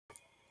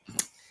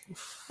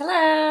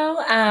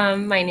Hello,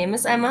 my name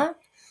is Emma.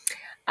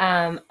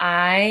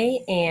 I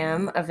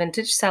am a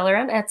vintage seller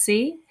on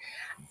Etsy.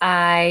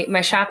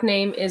 My shop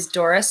name is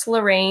Doris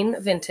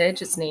Lorraine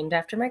Vintage. It's named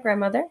after my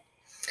grandmother.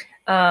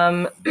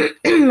 I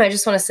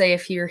just want to say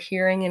if you're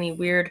hearing any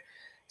weird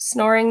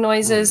snoring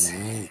noises,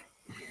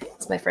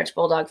 it's my French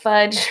bulldog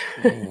Fudge.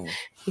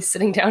 He's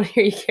sitting down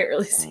here. You can't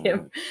really see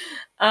him.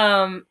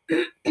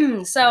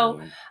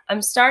 So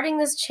I'm starting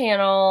this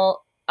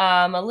channel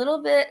a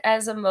little bit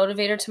as a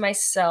motivator to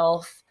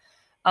myself.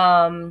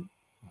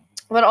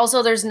 But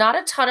also there's not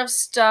a ton of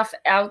stuff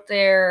out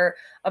there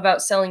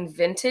about selling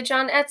vintage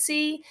on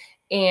Etsy.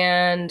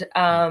 And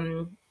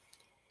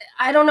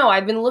I don't know.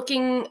 I've been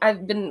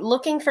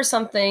looking for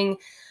something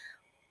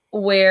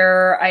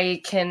where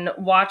I can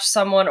watch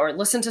someone or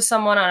listen to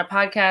someone on a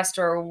podcast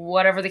or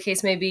whatever the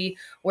case may be,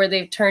 where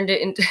they've turned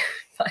it into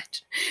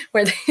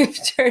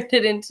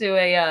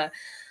a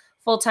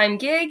full-time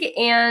gig,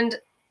 and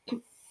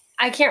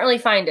I can't really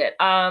find it.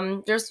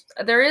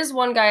 There is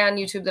one guy on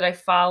YouTube that I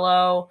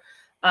follow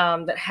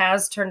that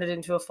has turned it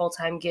into a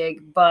full-time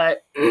gig,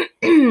 but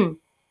I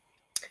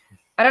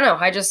don't know.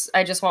 I just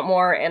want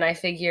more, and I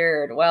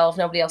figured, well, if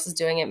nobody else is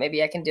doing it,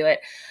 maybe I can do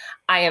it.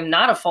 I am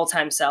not a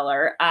full-time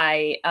seller.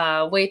 I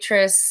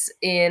waitress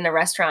in a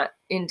restaurant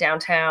in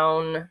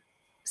downtown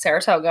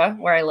Saratoga,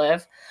 where I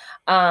live,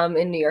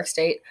 in New York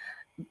State.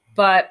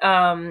 But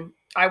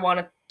I want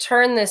to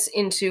turn this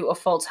into a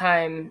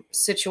full-time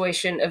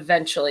situation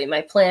eventually.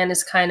 My plan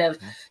is kind of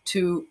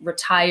to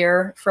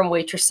retire from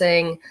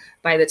waitressing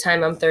by the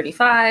time I'm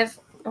 35.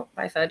 Oh,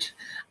 bye, Fudge.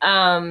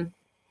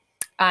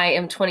 I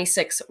am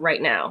 26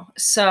 right now.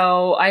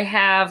 So I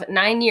have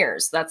 9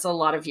 years. That's a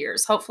lot of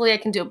years. Hopefully I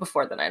can do it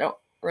before then. I don't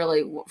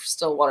really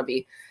still want to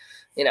be,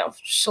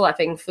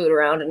 schlepping food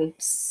around and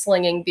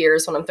slinging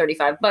beers when I'm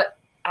 35, but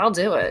I'll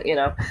do it,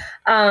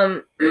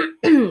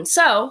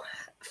 So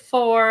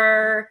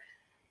for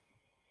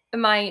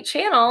my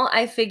channel,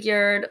 I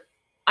figured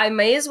I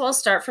may as well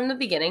start from the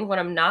beginning when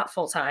I'm not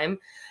full-time.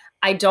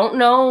 I don't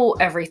know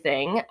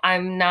everything.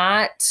 I'm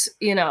not,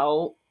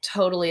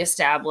 totally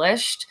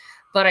established.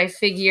 But I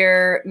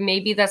figure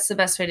maybe that's the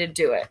best way to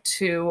do it,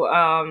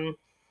 to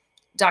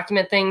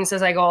document things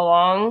as I go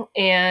along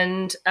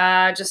and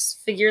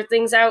just figure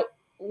things out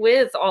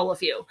with all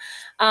of you.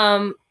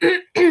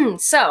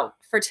 So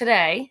for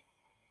today,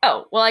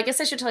 I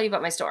guess I should tell you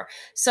about my store.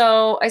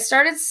 So I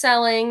started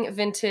selling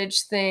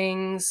vintage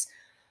things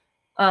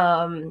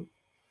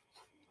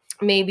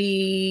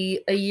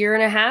maybe a year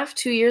and a half,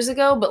 2 years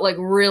ago, but like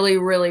really,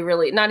 really,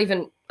 really,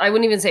 I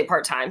wouldn't even say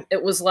part-time.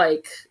 It was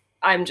like,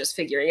 I'm just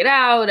figuring it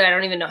out. I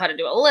don't even know how to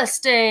do a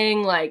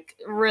listing, like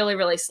really,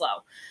 really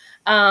slow.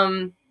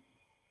 And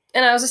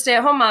I was a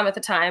stay-at-home mom at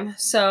the time,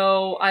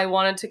 so I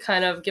wanted to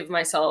kind of give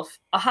myself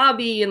a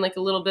hobby and like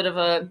a little bit of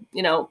a,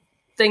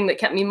 thing that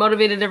kept me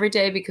motivated every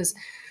day, because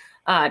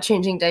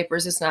changing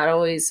diapers is not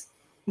always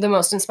the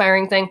most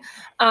inspiring thing.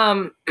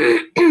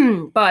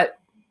 But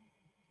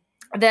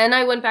then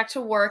I went back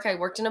to work. I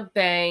worked in a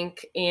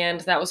bank,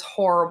 and that was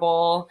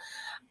horrible.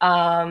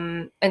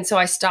 And so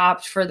I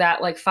stopped for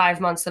that like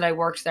 5 months that I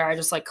worked there. I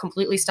just like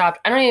completely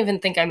stopped. I don't even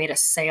think I made a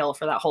sale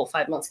for that whole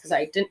 5 months because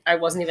I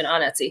wasn't even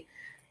on Etsy.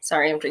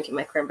 Sorry, I'm drinking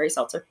my cranberry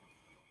seltzer.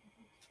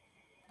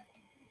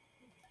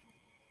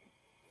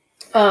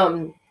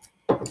 And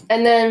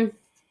then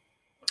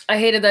I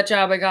hated that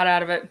job. I got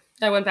out of it.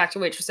 I went back to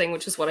waitressing,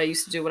 which is what I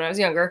used to do when I was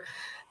younger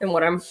and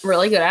what I'm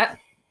really good at.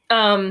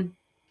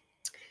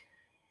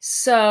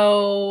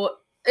 So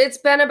it's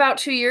been about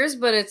 2 years,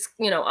 but it's,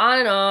 on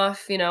and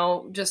off,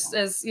 just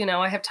as,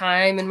 I have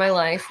time in my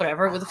life,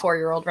 whatever, with a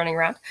 4-year-old running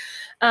around.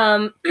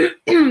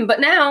 But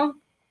now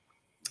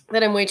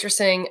that I'm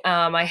waitressing,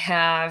 I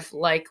have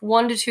like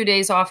 1 to 2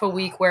 days off a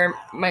week where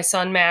our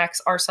son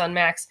Max,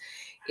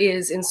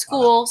 is in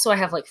school. So I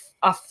have like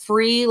a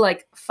free,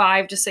 like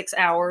 5 to 6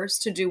 hours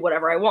to do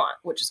whatever I want,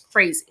 which is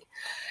crazy.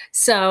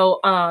 So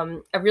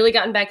I've really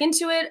gotten back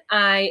into it.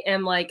 I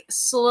am like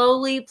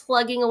slowly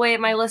plugging away at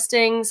my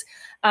listings.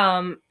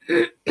 I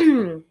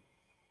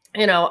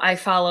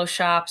follow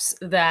shops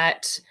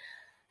that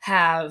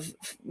have,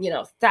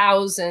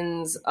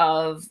 thousands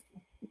of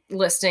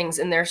listings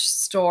in their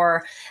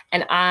store,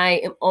 and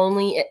I am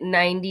only at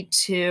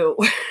 92.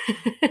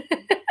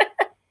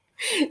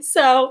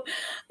 So,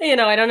 I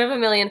don't have a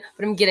million,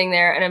 but I'm getting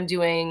there, and I'm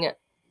doing,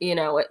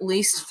 at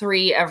least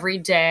 3 every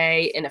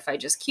day. And if I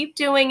just keep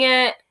doing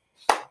it,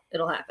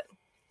 it'll happen.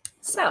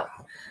 So,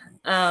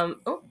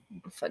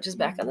 Fudge is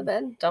back on the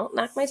bed. Don't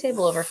knock my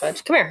table over,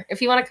 Fudge. Come here.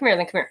 If you want to come here,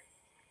 then come here.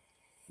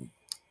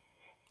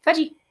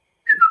 Fudgy.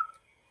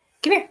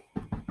 Come here.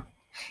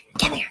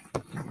 Come here.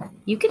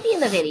 You could be in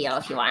the video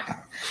if you want.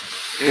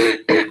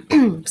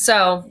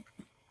 So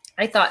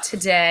I thought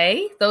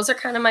today, those are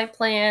kind of my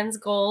plans,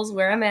 goals,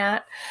 where I'm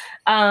at.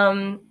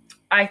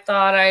 I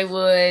thought I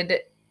would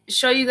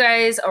show you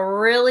guys a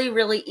really,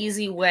 really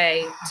easy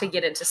way to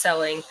get into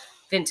selling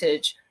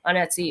vintage on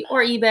Etsy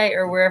or eBay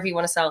or wherever you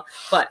want to sell,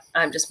 but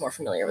I'm just more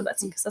familiar with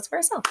Etsy because that's where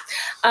I sell.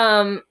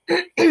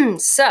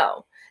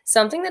 So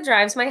something that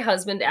drives my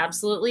husband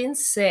absolutely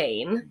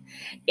insane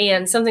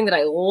and something that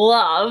I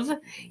love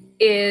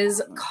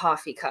is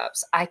coffee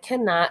cups. I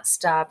cannot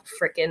stop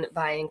freaking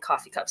buying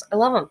coffee cups. I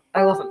love them.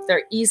 I love them.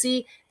 They're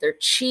easy. They're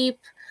cheap.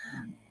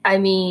 I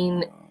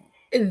mean,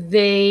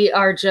 they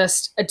are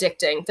just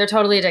addicting. They're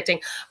totally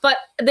addicting. But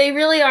they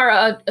really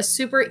are a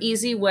super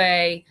easy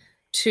way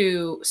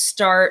to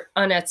start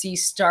on Etsy,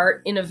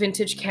 start in a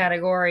vintage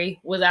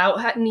category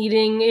without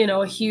needing,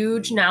 a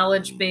huge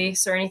knowledge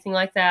base or anything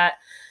like that.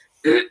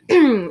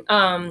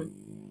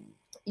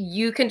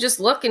 You can just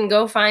look and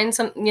go find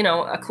some,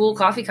 a cool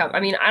coffee cup. I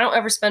mean, I don't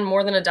ever spend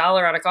more than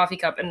 $1 on a coffee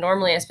cup, and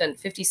normally I spend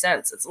 50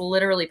 cents. It's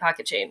literally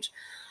pocket change.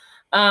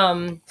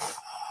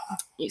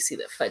 You see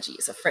that Fudgy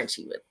is a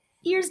Frenchie with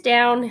ears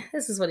down.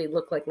 This is what he'd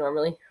look like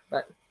normally,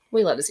 but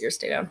we let his ears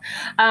stay down.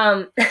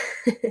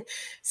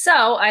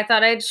 So I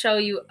thought I'd show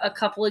you a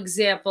couple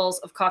examples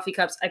of coffee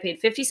cups. I paid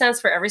 50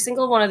 cents for every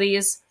single one of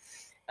these.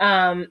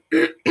 So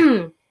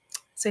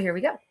here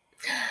we go.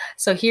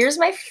 So here's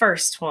my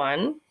first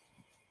one.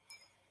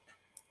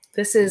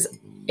 This is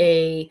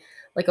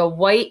like a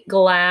white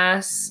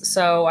glass.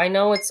 So I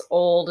know it's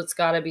old. It's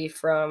got to be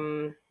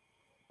from,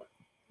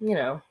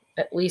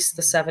 at least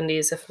the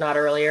 70s, if not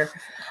earlier.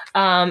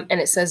 And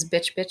it says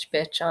bitch, bitch,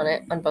 bitch on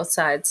it on both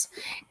sides.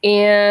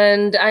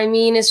 And I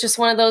mean, it's just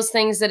one of those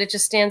things that it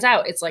just stands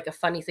out. It's like a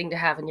funny thing to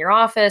have in your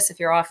office. If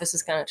your office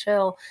is kind of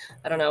chill,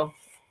 I don't know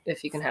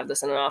if you can have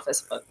this in an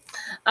office, but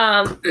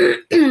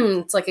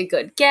it's like a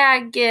good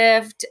gag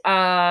gift.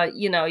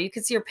 You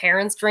could see your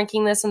parents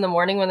drinking this in the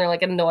morning when they're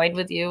like annoyed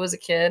with you as a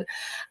kid.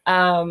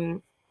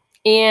 And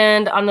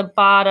on the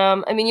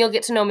bottom, I mean, you'll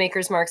get to know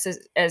Maker's Marks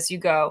as you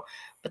go,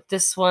 but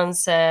this one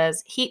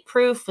says heat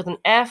proof with an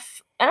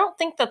F. I don't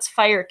think that's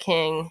Fire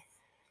King.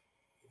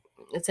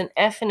 It's an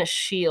F and a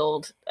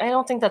shield. I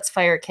don't think that's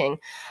Fire King.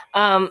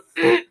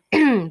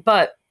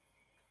 But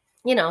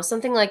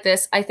something like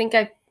this, I think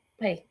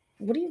hey,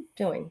 what are you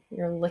doing?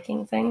 You're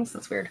licking things?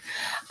 That's weird.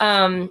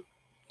 I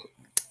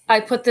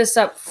put this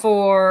up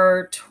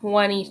for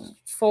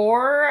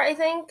 $24, I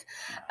think.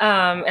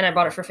 And I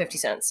bought it for 50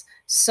 cents.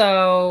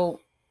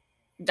 So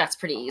that's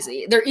pretty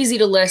easy. They're easy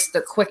to list.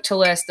 They're quick to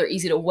list. They're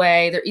easy to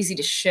weigh. They're easy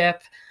to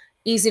ship,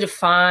 easy to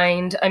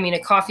find. I mean, a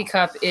coffee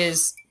cup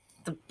is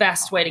the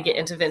best way to get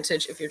into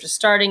vintage if you're just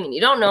starting and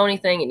you don't know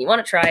anything and you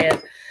want to try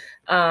it.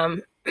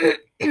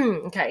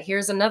 Okay,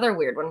 here's another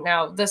weird one.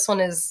 Now, this one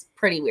is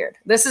pretty weird.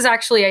 This is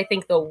actually, I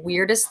think, the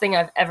weirdest thing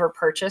I've ever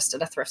purchased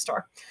at a thrift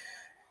store.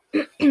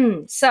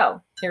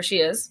 So, here she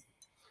is.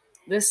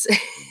 This,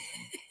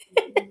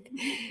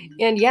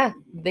 and yeah,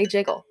 they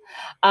jiggle.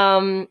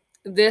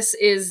 This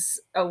is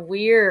a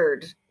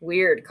weird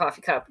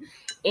coffee cup.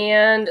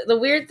 And the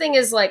weird thing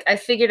is, like, I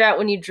figured out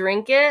when you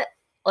drink it,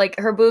 like,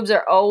 her boobs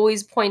are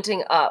always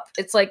pointing up.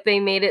 It's like they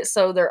made it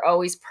so they're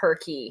always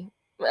perky.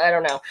 I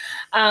don't know.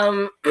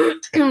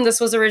 This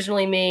was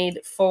originally made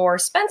for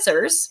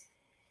Spencer's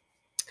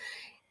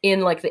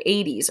in like the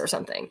 80s or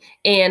something.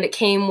 And it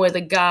came with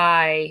a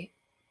guy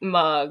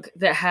mug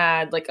that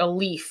had like a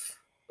leaf,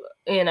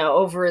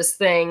 over his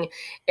thing,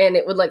 and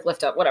it would like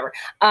lift up, whatever.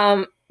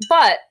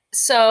 But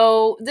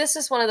so this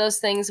is one of those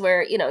things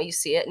where, you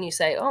see it and you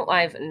say, oh,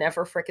 I've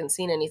never freaking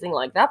seen anything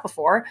like that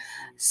before.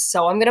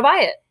 So I'm going to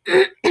buy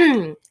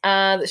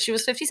it. She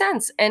was 50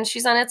 cents and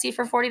she's on Etsy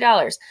for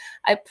 $40.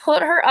 I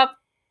put her up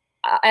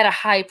at a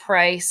high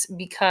price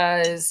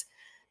because,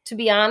 to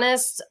be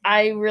honest,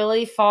 I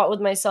really fought with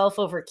myself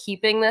over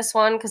keeping this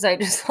one because I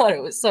just thought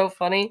it was so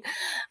funny.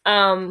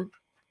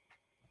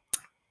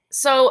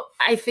 So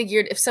I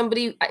figured if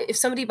somebody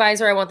buys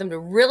her, I want them to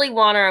really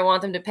want her. I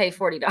want them to pay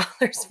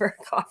 $40 for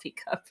a coffee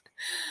cup.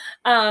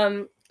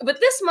 But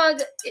this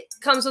mug, it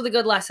comes with a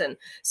good lesson.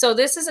 So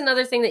this is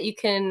another thing that you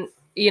can,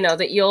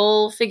 that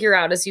you'll figure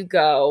out as you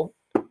go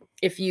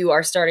if you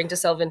are starting to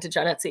sell vintage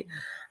on Etsy.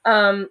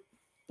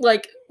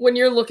 Like when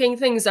you're looking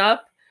things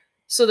up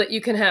so that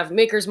you can have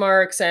Maker's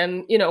Marks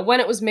and,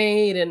 when it was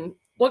made and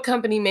what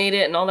company made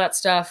it and all that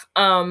stuff,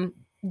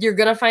 you're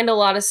going to find a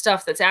lot of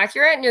stuff that's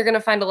accurate and you're going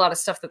to find a lot of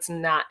stuff that's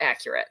not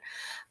accurate.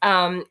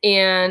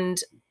 And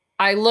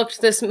I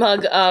looked this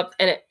mug up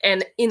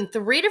and in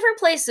 3 different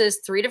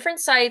places, 3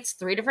 different sites,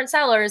 3 different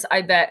sellers,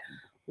 I bet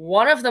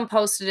one of them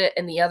posted it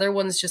and the other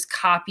ones just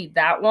copied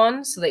that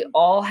one. So they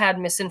all had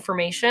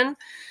misinformation.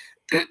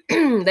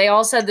 They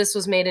all said this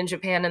was made in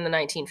Japan in the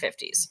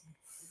 1950s.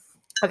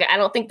 Okay, I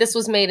don't think this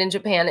was made in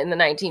Japan in the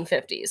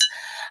 1950s.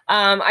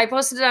 I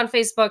posted it on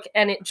Facebook,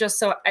 and it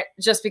just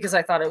because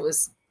I thought it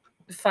was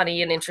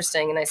funny and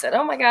interesting, and I said,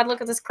 "Oh my God,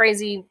 look at this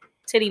crazy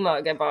titty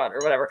mug I bought," or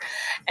whatever.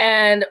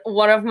 And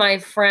one of my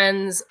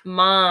friends'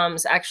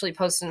 moms actually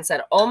posted and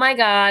said, "Oh my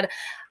God,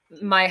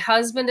 my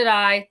husband and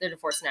I, they're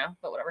divorced now,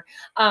 but whatever,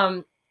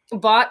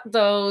 bought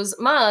those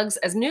mugs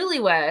as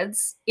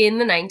newlyweds in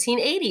the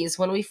 1980s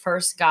when we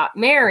first got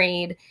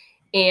married,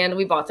 and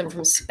we bought them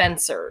from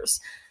Spencer's."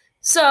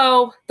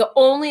 So the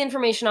only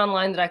information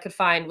online that I could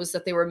find was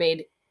that they were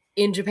made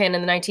in Japan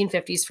in the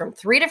 1950s from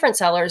 3 different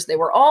sellers. They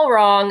were all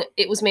wrong.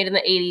 It was made in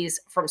the 80s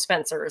from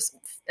Spencer's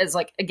as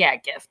like a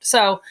gag gift.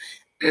 So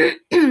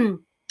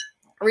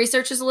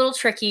Research is a little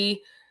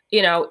tricky.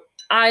 You know,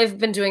 I've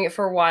been doing it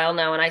for a while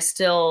now, and I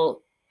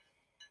still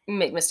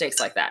make mistakes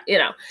like that, you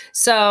know.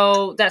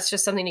 So that's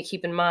just something to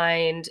keep in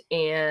mind.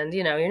 And,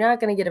 you know, you're not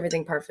going to get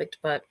everything perfect,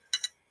 but,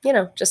 you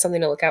know, just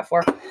something to look out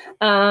for.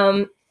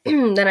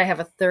 Then I have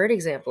a third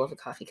example of a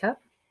coffee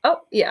cup.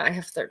 Oh, yeah, I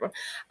have a third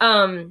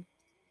one.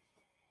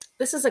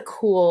 This is a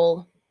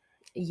cool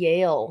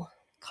Yale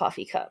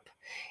coffee cup.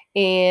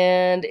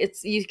 And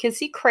you can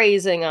see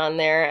crazing on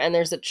there, and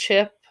there's a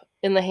chip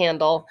in the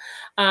handle.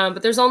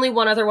 But there's only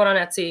one other one on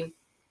Etsy.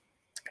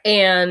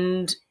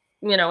 And,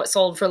 you know, it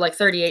sold for like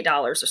 $38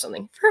 or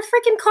something for a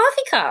freaking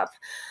coffee cup.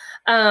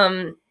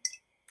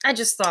 I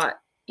just thought,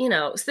 you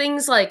know,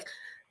 things like,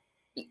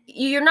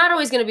 you're not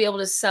always going to be able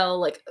to sell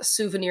like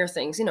souvenir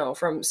things, you know,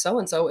 from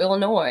so-and-so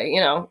Illinois, you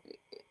know,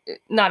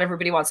 not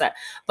everybody wants that.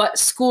 But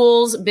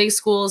schools, big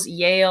schools,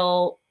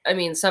 Yale, I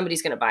mean,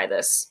 somebody's going to buy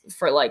this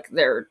for like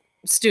their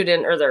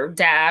student or their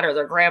dad or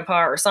their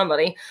grandpa or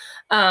somebody.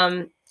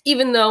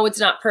 Even though it's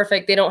not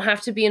perfect, they don't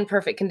have to be in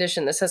perfect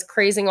condition. This has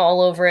crazing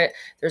all over it.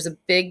 There's a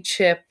big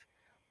chip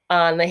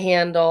on the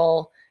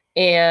handle,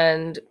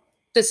 and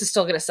this is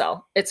still going to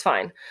sell. It's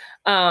fine.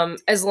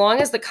 As long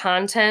as the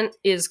content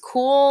is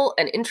cool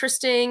and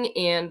interesting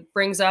and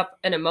brings up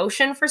an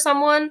emotion for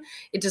someone,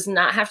 it does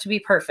not have to be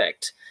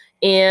perfect.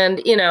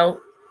 And, you know,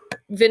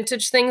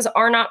 vintage things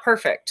are not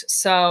perfect.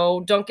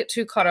 So don't get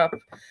too caught up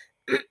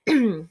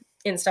in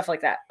stuff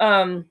like that.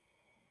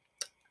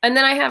 And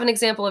then I have an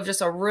example of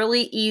just a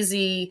really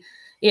easy,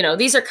 you know,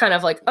 these are kind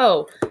of like,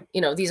 oh,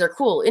 you know, these are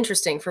cool,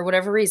 interesting for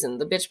whatever reason.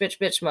 The bitch, bitch,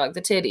 bitch mug,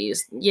 the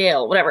titties,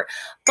 Yale, whatever.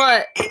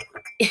 But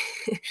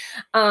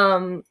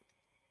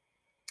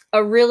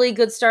a really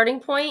good starting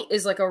point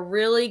is like a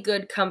really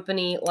good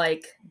company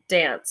like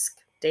Dansk.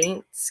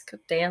 I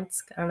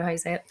don't know how you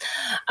say it.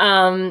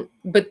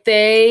 But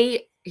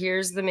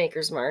here's the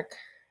maker's mark.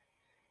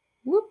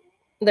 Whoop.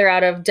 They're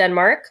out of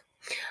Denmark.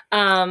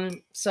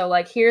 So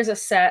like here's a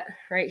set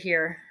right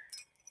here.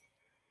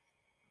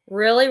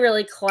 Really,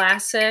 really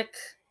classic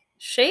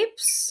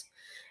shapes.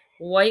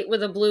 White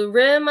with a blue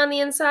rim on the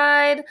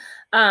inside.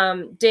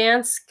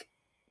 Dansk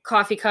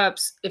coffee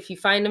cups, if you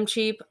find them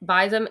cheap,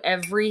 buy them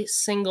every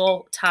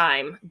single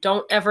time.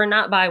 Don't ever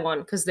not buy one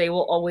because they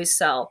will always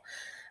sell.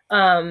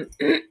 I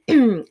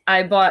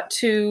bought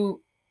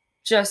two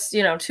just,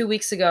 you know, 2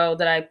 weeks ago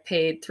that I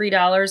paid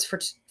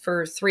 $3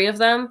 for 3 of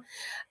them.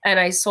 And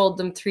I sold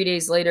them 3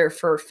 days later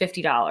for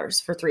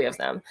 $50 for 3 of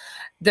them.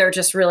 They're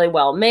just really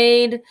well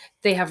made.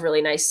 They have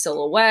really nice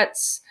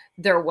silhouettes.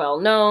 They're well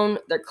known.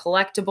 They're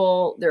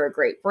collectible. They're a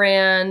great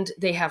brand.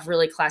 They have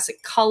really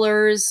classic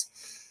colors.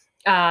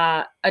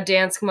 A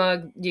Dansk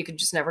mug, you could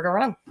just never go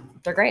wrong.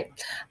 They're great.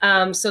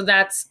 So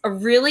that's a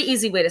really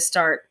easy way to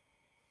start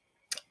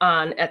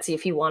on Etsy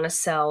if you want to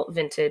sell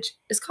vintage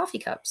is coffee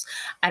cups.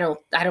 I don't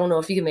know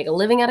if you can make a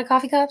living out of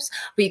coffee cups,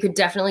 but you could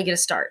definitely get a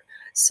start.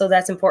 So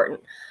that's important.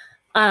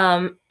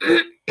 What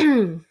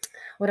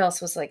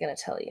else was I going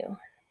to tell you?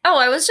 Oh,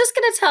 I was just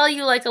going to tell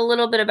you like a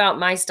little bit about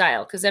my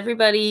style because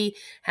everybody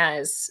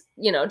has,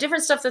 you know,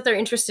 different stuff that they're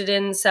interested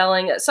in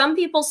selling. Some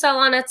people sell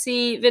on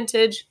Etsy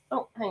vintage.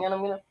 Oh, hang on. I'm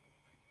going to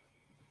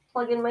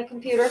plug in my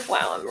computer.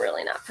 Wow, I'm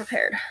really not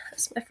prepared.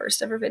 This is my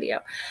first ever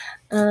video.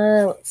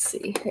 Let's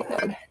see. Hang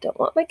on. Don't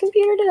want my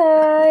computer to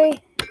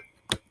die.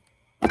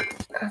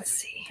 Let's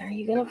see. Are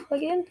you going to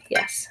plug in?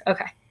 Yes.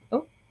 Okay.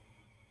 Oh.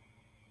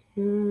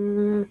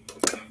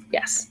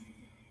 Yes.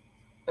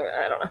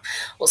 I don't know.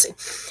 We'll see.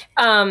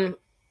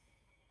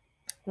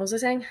 What was I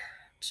saying?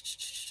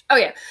 Oh,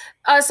 yeah.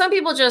 Some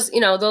people just, you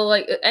know, they'll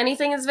like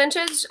anything is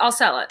vintage, I'll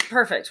sell it.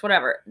 Perfect.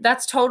 Whatever.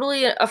 That's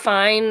totally a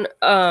fine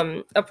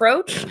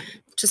approach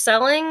to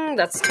selling.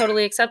 That's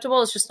totally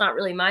acceptable. It's just not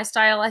really my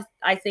style.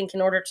 I think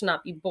in order to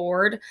not be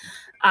bored,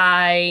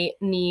 I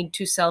need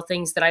to sell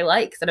things that I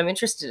like, that I'm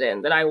interested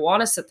in, that I want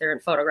to sit there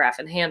and photograph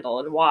and handle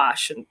and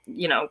wash and,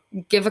 you know,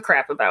 give a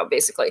crap about,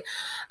 basically.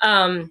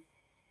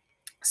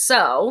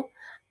 So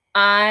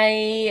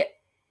I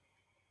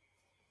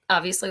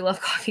obviously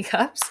love coffee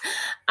cups.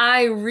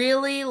 I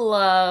really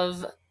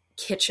love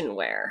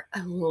kitchenware.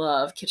 I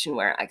love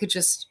kitchenware. I could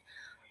just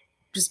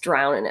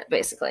drown in it,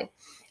 basically.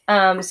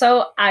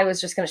 So I was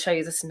just going to show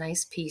you this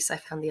nice piece I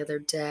found the other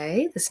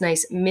day. This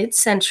nice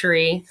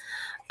mid-century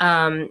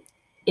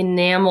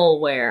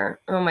enamelware.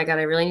 Oh my God,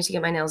 I really need to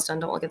get my nails done.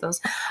 Don't look at those.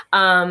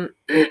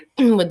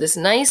 With this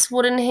nice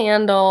wooden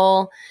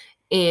handle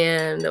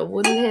and a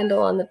wooden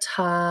handle on the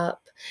top.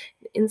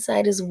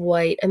 Inside is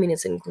white. I mean,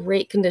 it's in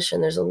great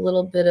condition. There's a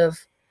little bit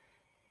of,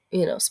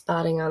 you know,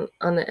 spotting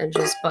on the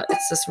edges, but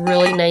it's this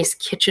really nice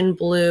kitchen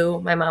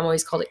blue. My mom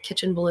always called it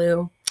kitchen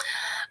blue.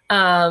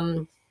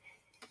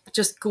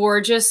 Just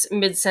gorgeous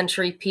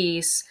mid-century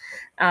piece.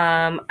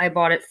 I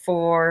bought it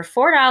for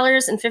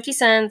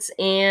 $4.50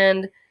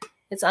 and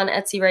it's on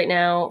Etsy right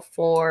now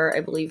for,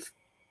 I believe,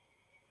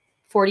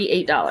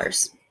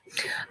 $48.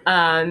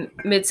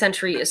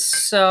 Mid-century is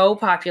so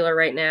popular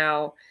right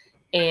now.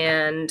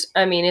 And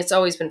I mean, it's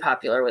always been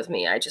popular with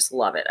me. I just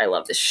love it. I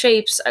love the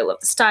shapes. I love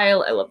the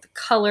style. I love the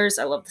colors.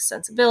 I love the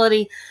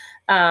sensibility.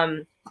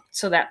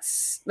 So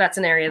that's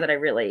an area that I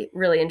really,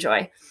 really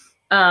enjoy.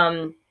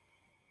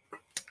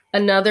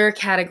 Another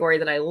category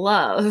that I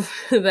love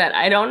that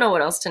I don't know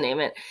what else to name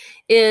it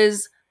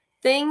is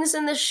things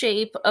in the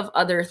shape of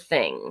other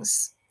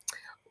things.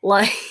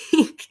 Like,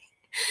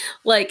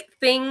 like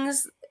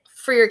things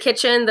for your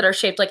kitchen that are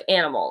shaped like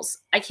animals.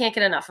 I can't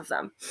get enough of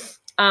them.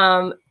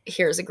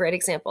 Here's a great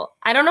example.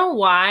 I don't know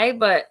why,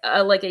 but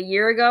like a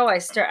year ago, I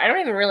don't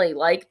even really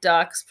like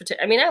ducks.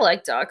 I mean, I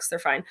like ducks. They're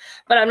fine,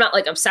 but I'm not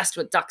like obsessed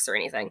with ducks or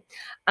anything.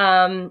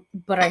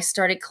 But I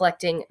started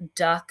collecting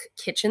duck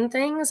kitchen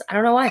things. I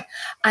don't know why.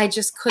 I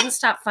just couldn't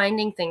stop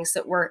finding things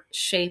that were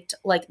shaped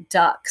like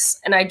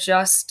ducks, and I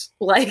just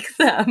like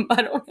them.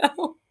 I don't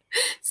know.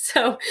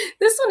 So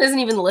this one isn't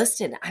even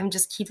listed. I'm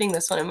just keeping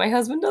this one, and my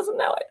husband doesn't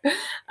know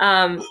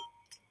it.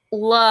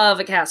 Love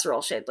a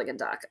casserole shaped like a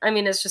duck. I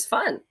mean, it's just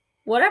fun.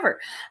 Whatever.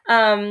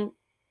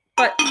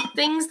 But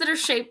things that are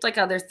shaped like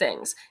other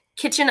things.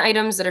 Kitchen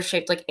items that are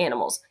shaped like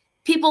animals.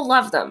 People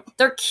love them.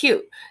 They're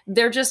cute.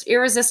 They're just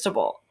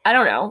irresistible. I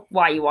don't know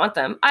why you want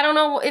them. I don't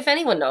know if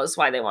anyone knows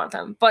why they want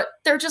them, but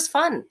they're just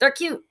fun. They're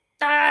cute.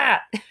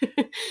 Ah!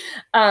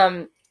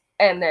 And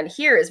then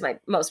here is my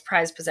most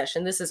prized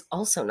possession. This is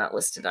also not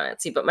listed on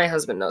Etsy, but my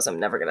husband knows I'm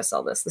never going to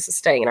sell this. This is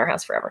staying in our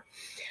house forever.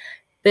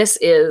 This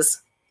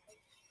is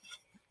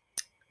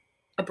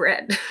a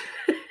bread.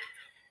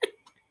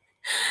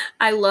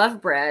 I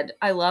love bread.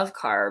 I love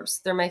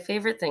carbs. They're my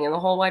favorite thing in the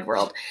whole wide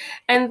world.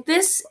 And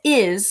this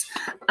is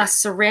a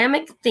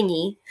ceramic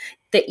thingy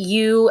that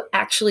you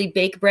actually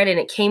bake bread in.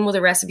 It came with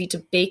a recipe to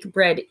bake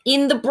bread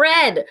in the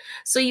bread.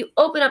 So you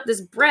open up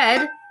this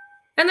bread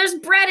and there's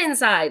bread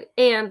inside.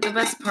 And the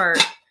best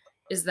part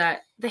is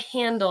that the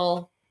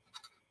handle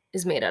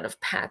is made out of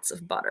pats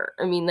of butter.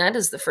 I mean, that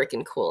is the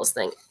freaking coolest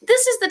thing.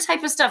 This is the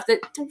type of stuff that,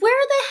 where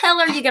the hell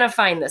are you going to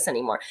find this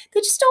anymore?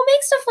 They just don't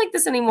make stuff like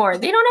this anymore.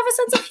 They don't have a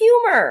sense of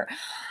humor.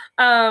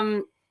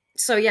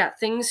 So yeah,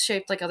 things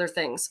shaped like other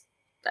things.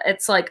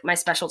 It's like my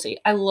specialty.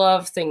 I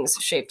love things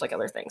shaped like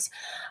other things.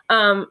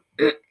 So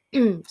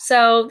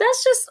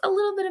that's just a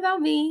little bit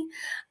about me.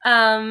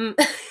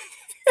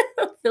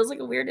 Feels like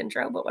a weird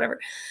intro, but whatever.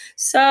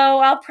 So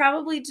I'll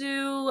probably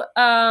do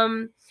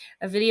a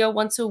video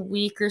once a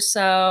week or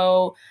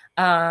so.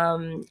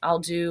 I'll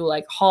do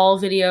like haul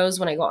videos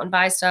when I go out and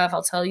buy stuff.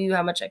 I'll tell you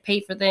how much I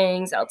pay for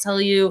things. I'll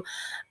tell you,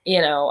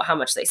 how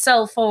much they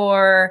sell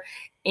for.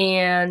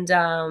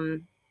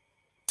 And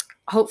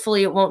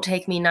hopefully it won't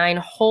take me 9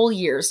 whole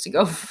years to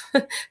go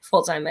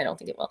full time. I don't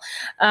think it will.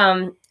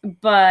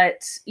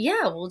 But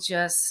yeah, we'll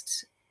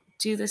just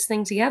do this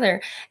thing together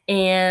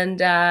and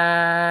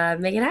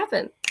make it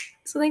happen.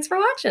 So thanks for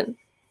watching.